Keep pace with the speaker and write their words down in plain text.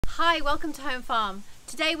Hi, welcome to Home Farm.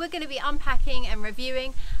 Today we're going to be unpacking and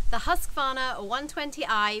reviewing the Husqvarna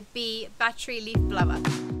 120iB battery leaf blower.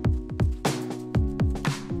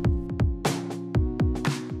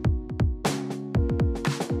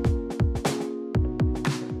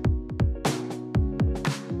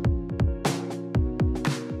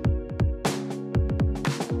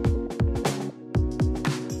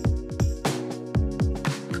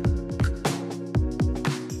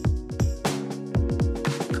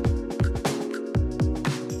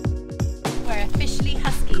 We're officially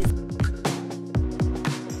Huskies.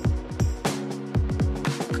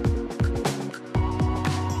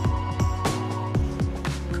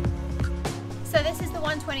 So this is the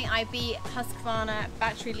 120iB Husqvarna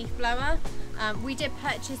battery leaf blower. We did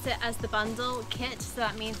purchase it as the bundle kit, so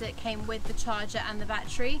that means it came with the charger and the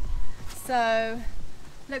battery. So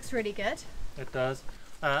looks really good. It does.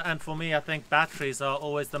 And for me, I think batteries are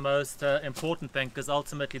always the most important thing, because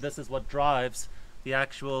ultimately this is what drives the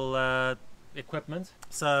actual equipment.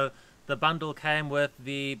 So the bundle came with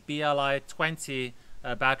the BLI 20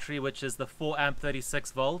 battery, which is the 4 amp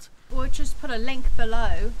 36 volt. We'll just put a link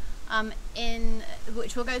below in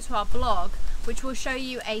which will go to our blog, which will show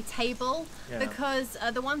you a table, because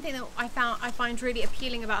the one thing that I find really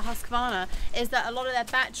appealing about Husqvarna is that a lot of their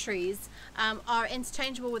batteries are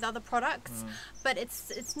interchangeable with other products, but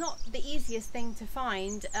it's not the easiest thing to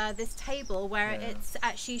find, this table where it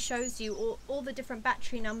actually shows you all the different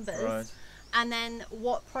battery numbers. Right. And then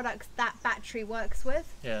what products that battery works with.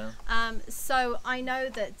 So I know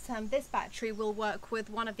that this battery will work with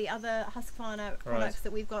one of the other Husqvarna products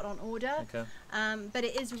that we've got on order. But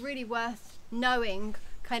it is really worth knowing,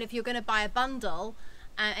 kind of, if you're going to buy a bundle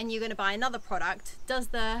and you're going to buy another product, does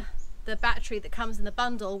the battery that comes in the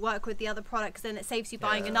bundle work with the other products? Then it saves you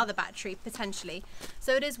buying another battery potentially.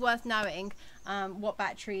 So it is worth knowing what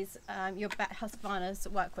batteries your Husqvarnas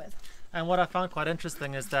work with. And what I found quite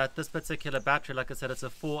interesting is that this particular battery, like I said, it's a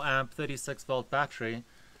 4 amp 36 volt battery,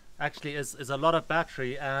 actually is a lot of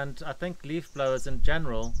battery, and I think leaf blowers in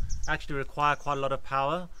general actually require quite a lot of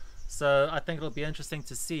power. So I think it'll be interesting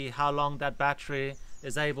to see how long that battery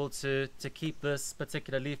is able to keep this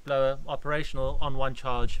particular leaf blower operational on one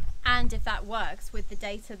charge. And if that works with the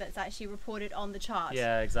data that's actually reported on the chart.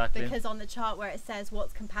 Yeah, exactly. Because on the chart where it says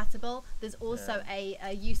what's compatible, there's also a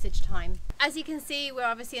usage time. As you can see, we're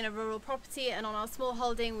obviously in a rural property, and on our small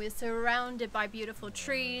holding we're surrounded by beautiful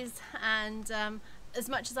trees, and as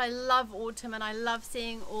much as I love autumn and I love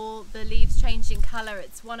seeing all the leaves changing colour,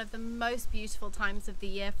 it's one of the most beautiful times of the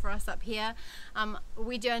year for us up here.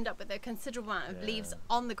 We do end up with a considerable amount of leaves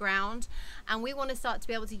on the ground, and we want to start to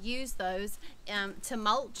be able to use those to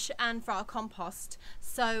mulch and for our compost.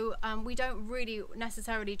 So we don't really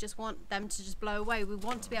necessarily just want them to just blow away. We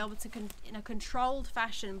want to be able to, in a controlled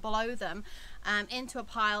fashion, blow them into a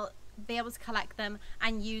pile, be able to collect them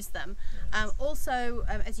and use them. Also,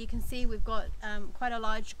 as you can see, we've got quite a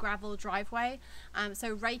large gravel driveway,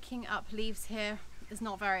 so raking up leaves here is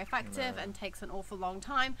not very effective and takes an awful long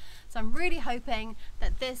time. So I'm really hoping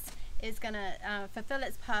that this is going to fulfill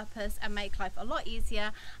its purpose and make life a lot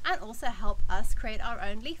easier, and also help us create our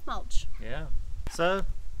own leaf mulch. So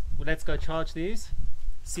let's go charge these,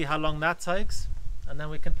 see how long that takes, and then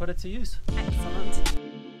we can put it to use. Excellent.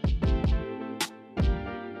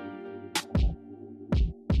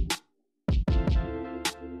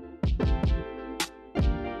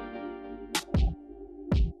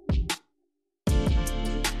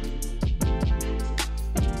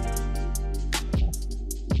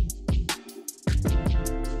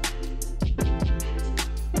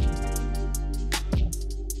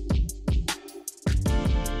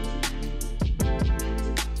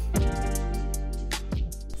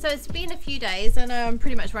 So it's been a few days. I know I'm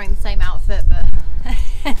pretty much wearing the same outfit, but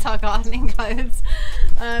it's our gardening clothes.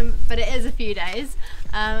 But it is a few days.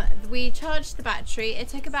 We charged the battery. It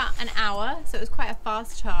took about an hour, so it was quite a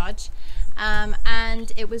fast charge.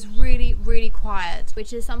 And it was really, really quiet,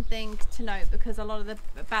 which is something to note, because a lot of the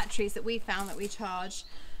batteries that we found that we charge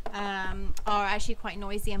are actually quite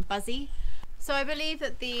noisy and buzzy. So I believe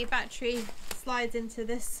that the battery slides into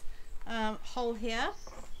this hole here,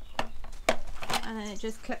 and then it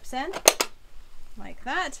just clips in like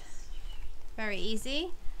that. Very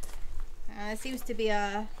easy. There seems to be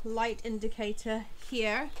a light indicator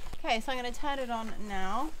here. Okay, so I'm going to turn it on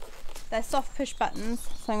now. They're soft push buttons,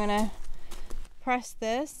 so I'm going to press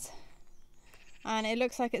this, and it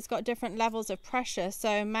looks like it's got different levels of pressure,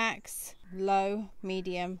 so max, low,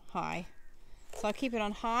 medium, high. So I'll keep it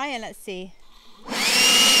on high, and let's see.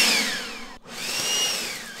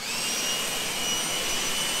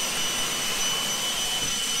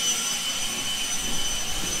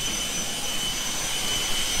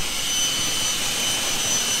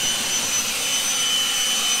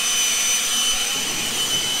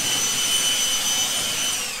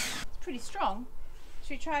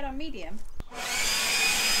 Should we try it on medium?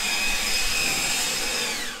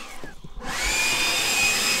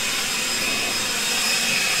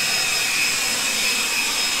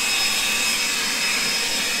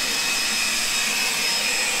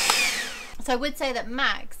 So I would say that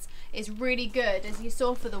max is really good, as you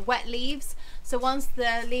saw, for the wet leaves. So once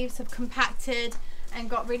the leaves have compacted and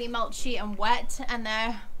got really mulchy and wet and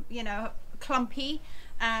they're, you know, clumpy,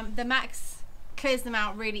 the max clears them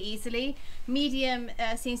out really easily. Medium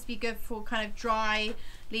seems to be good for kind of dry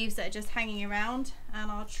leaves that are just hanging around, and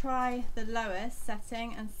I'll try the lowest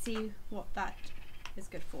setting and see what that is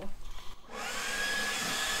good for.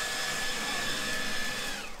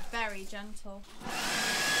 Very gentle.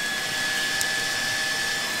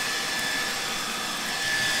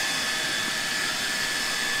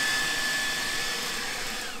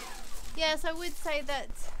 Yes, I would say that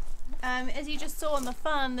as you just saw on the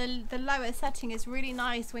fun, the lower setting is really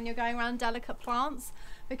nice when you're going around delicate plants,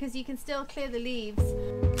 because you can still clear the leaves.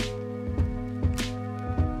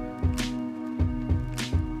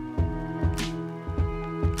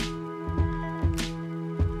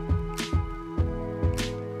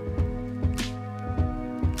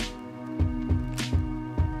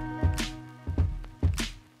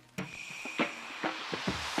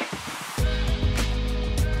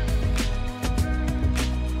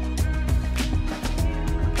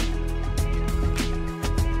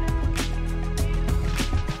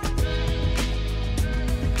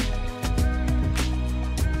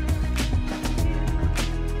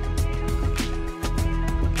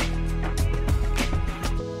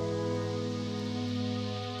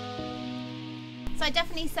 So I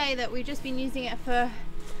definitely say that we've just been using it for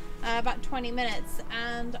about 20 minutes,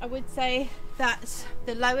 and I would say that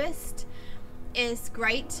the lowest is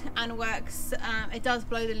great and works. It does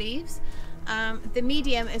blow the leaves. The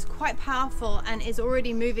medium is quite powerful and is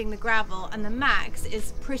already moving the gravel, and the max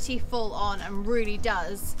is pretty full on and really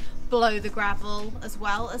does blow the gravel as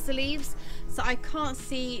well as the leaves. So I can't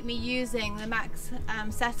see me using the max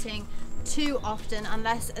setting too often,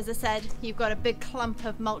 unless, as I said, you've got a big clump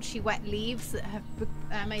of mulchy wet leaves that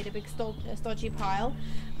have made a big stodgy pile.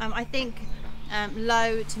 I think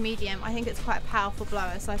low to medium, I think it's quite a powerful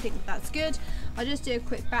blower, so I think that's good. I'll just do a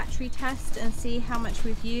quick battery test and see how much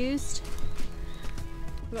we've used.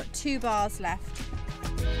 We've got 2 bars left.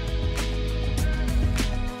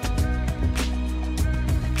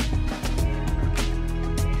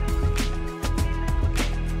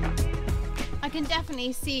 I can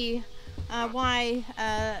definitely see why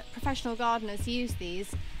professional gardeners use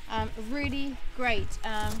these. Really great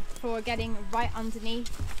for getting right underneath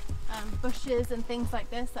bushes and things like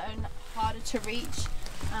this that are harder to reach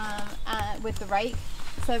with the rake.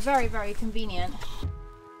 So very, very convenient.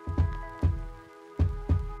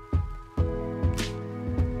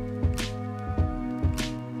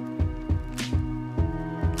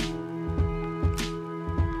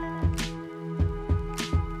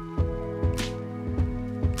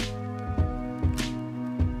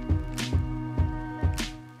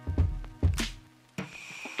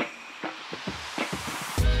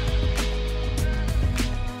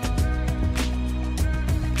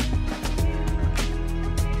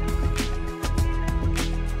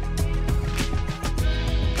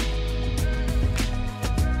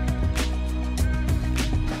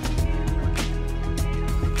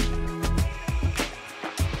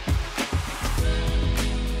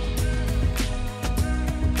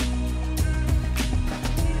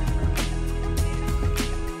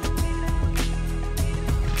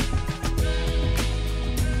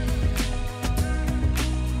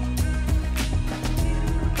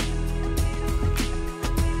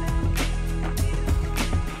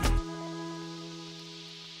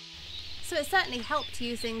 So it certainly helped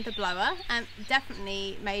using the blower, and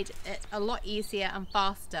definitely made it a lot easier and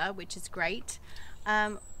faster, which is great.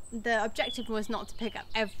 The objective was not to pick up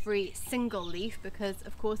every single leaf, because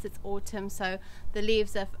of course it's autumn, so the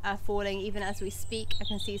leaves are falling even as we speak. I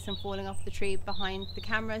can see some falling off the tree behind the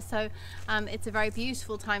camera, so it's a very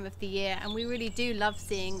beautiful time of the year, and we really do love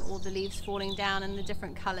seeing all the leaves falling down in the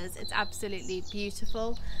different colors. It's absolutely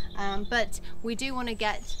beautiful, but we do want to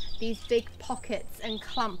get these big pockets and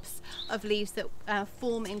clumps of leaves that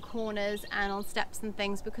form in corners and on steps and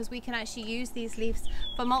things, because we can actually use these leaves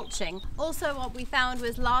for mulching. Also, what we found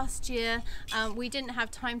was last year we didn't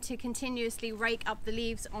have time to continuously rake up the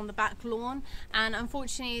leaves on the back lawn, and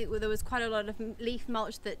unfortunately there was quite a lot of leaf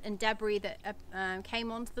mulch and debris that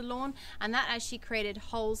came onto the lawn, and that actually created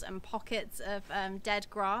holes and pockets of dead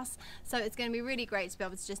grass. So it's going to be really great to be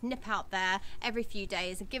able to just nip out there every few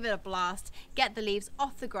days and give it a blast, get the leaves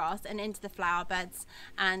off the grass and into the flower beds,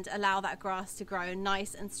 and allow that grass to grow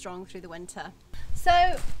nice and strong through the winter.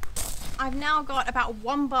 So I've now got about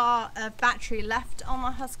 1 bar of battery left on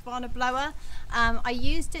my Husqvarna blower. I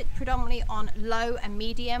used it predominantly on low and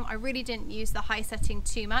medium. I really didn't use the high setting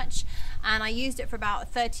too much, and I used it for about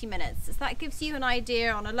 30 minutes. So that gives you an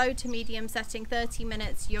idea. On a low to medium setting, 30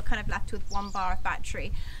 minutes, you're kind of left with 1 bar of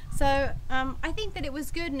battery. So I think that it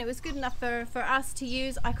was good, and it was good enough for us to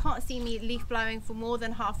use. I can't see me leaf blowing for more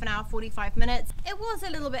than half an hour, 45 minutes. It was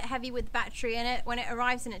a little bit heavy with battery in it. When it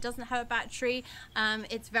arrives and it doesn't have a battery,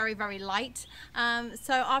 it's very, very light.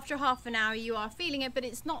 So after half an hour you are feeling it, but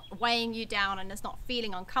it's not weighing you down and it's not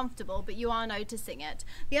feeling uncomfortable, but you are noticing it.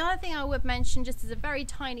 The other thing I would mention, just as a very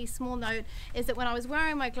tiny small note, is that when I was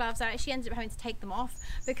wearing my gloves, I actually ended up having to take them off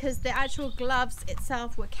because the actual gloves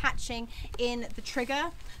itself were catching in the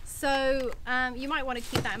trigger. So you might want to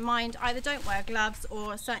keep that in mind. Either don't wear gloves,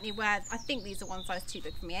 or certainly wear, I think these are one size too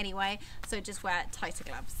big for me anyway, so just wear tighter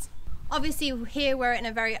gloves. Obviously here we're in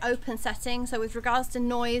a very open setting, so with regards to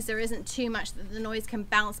noise, there isn't too much that the noise can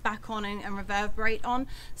bounce back on and reverberate on.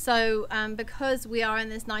 So because we are in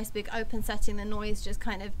this nice big open setting, the noise just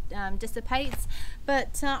kind of dissipates.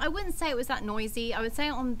 But I wouldn't say it was that noisy. I would say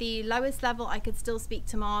on the lowest level I could still speak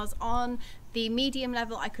to Mars. On the medium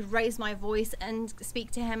level I could raise my voice and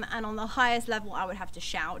speak to him, and on the highest level I would have to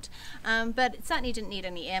shout. But it certainly didn't need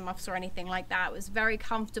any earmuffs or anything like that. It was very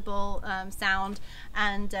comfortable sound,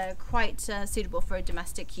 and quite suitable for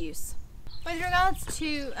domestic use. With regards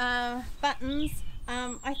to buttons,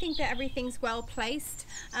 I think that everything's well placed.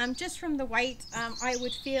 Just from the weight, I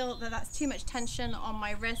would feel that that's too much tension on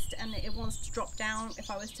my wrist and it wants to drop down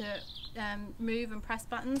if I was to move and press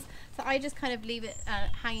buttons. So I just kind of leave it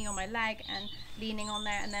hanging on my leg and leaning on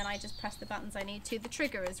there, and then I just press the buttons I need to. The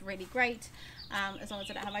trigger is really great. As long as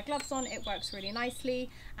I don't have my gloves on, it works really nicely,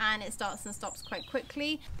 and it starts and stops quite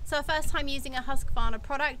quickly. So first time using a Husqvarna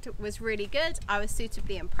product was really good. I was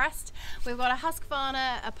suitably impressed. We've got a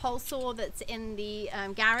Husqvarna pole saw that's in the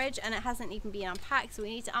garage, and it hasn't even been unpacked, so we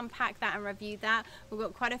need to unpack that and review that. We've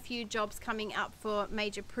got quite a few jobs coming up for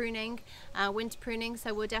major pruning, winter pruning,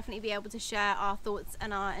 so we'll definitely be able to share our thoughts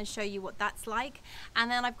and show you what that's like. And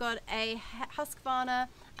then I've got a Husqvarna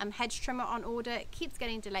hedge trimmer on order. It keeps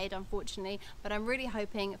getting delayed, unfortunately, but I'm really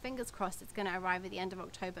hoping, fingers crossed, it's going to arrive at the end of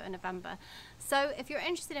October and November. So if you're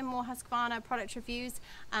interested in more Husqvarna product reviews,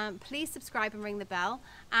 please subscribe and ring the bell,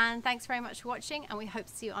 and thanks very much for watching, and we hope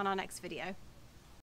to see you on our next video.